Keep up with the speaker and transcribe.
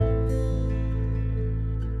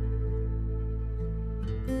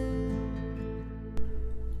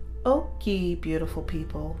Okay, beautiful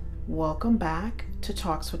people, welcome back to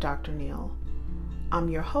Talks with Dr. Neal. I'm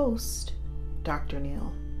your host, Dr.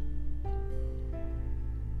 Neal.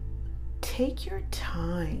 Take your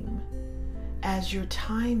time, as your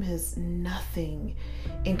time is nothing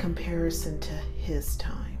in comparison to His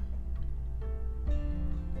time.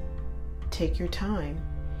 Take your time,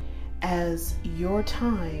 as your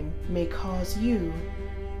time may cause you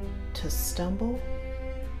to stumble,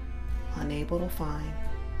 unable to find.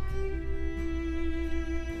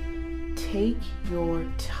 Take your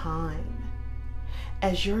time,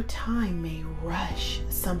 as your time may rush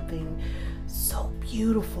something so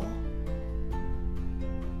beautiful.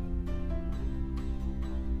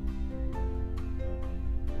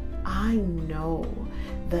 I know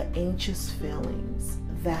the anxious feelings,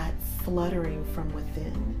 that fluttering from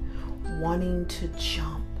within, wanting to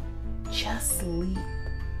jump, just leap.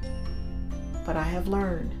 But I have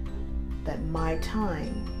learned that my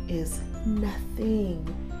time is nothing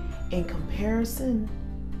in comparison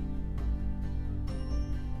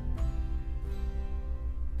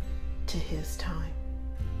to His time.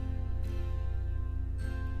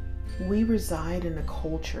 We reside in a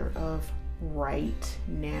culture of right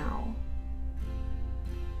now,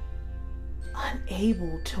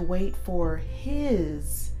 unable to wait for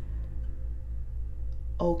His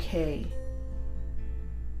okay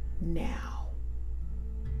now.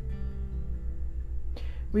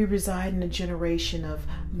 We reside in a generation of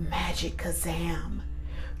magic kazam,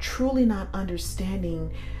 truly not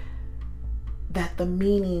understanding that the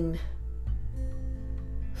meaning,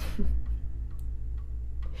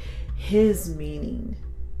 His meaning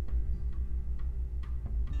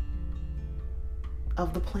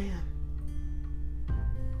of the plan.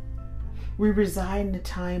 We reside in a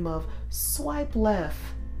time of swipe left.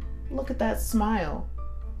 Look at that smile.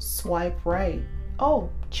 Swipe right. Oh,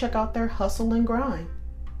 check out their hustle and grind.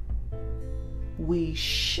 We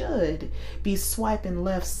should be swiping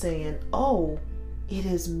left saying, oh, it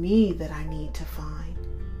is me that I need to find.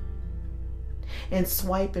 And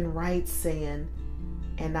swiping right saying,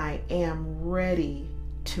 and I am ready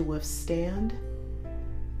to withstand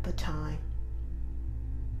the time.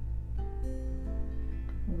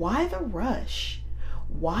 Why the rush?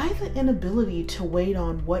 Why the inability to wait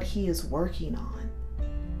on what He is working on?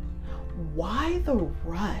 Why the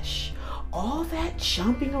rush? All that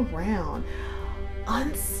jumping around,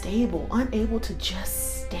 unstable, unable to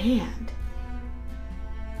just stand.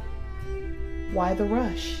 Why the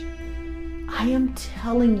rush? I am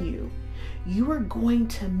telling you, you are going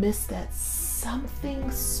to miss that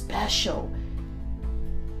something special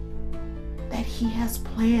that He has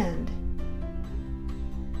planned.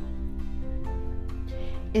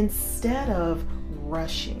 Instead of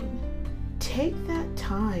rushing, take that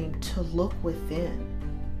time to look within.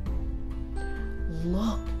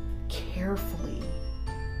 Look carefully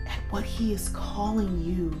at what He is calling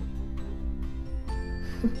you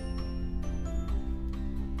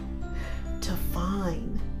to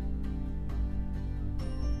find,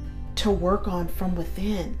 to work on from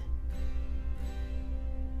within.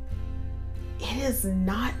 It is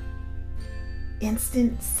not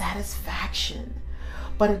instant satisfaction,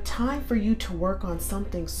 but a time for you to work on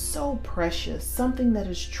something so precious, something that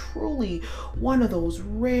is truly one of those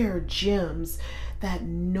rare gems that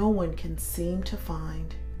no one can seem to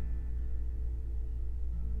find.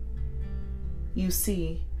 You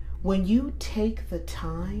see, when you take the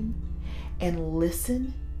time and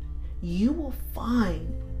listen, you will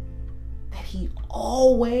find that He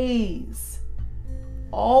always,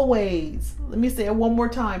 let me say it one more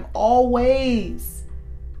time, always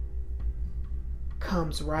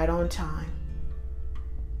comes right on time.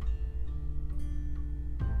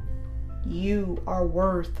 You are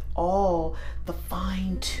worth all the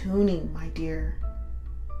fine tuning, my dear.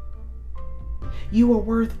 You are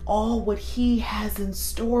worth all what He has in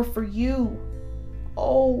store for you.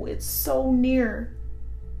 Oh, it's so near.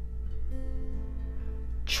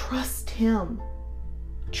 Trust Him.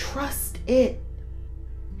 Trust it.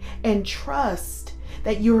 And trust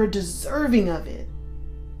that you're deserving of it.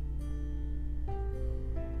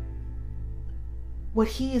 What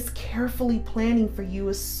He is carefully planning for you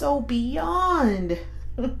is so beyond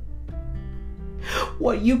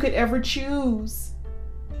what you could ever choose.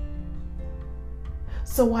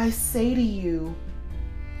 So I say to you,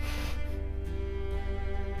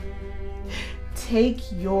 take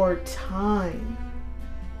your time.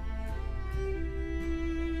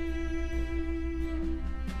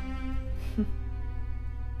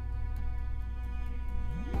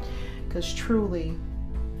 Because truly,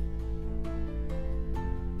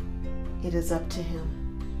 it is up to Him.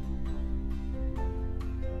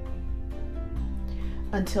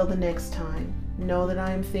 Until the next time, know that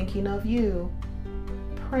I am thinking of you,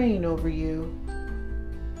 praying over you,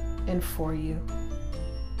 and for you.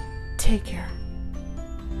 Take care.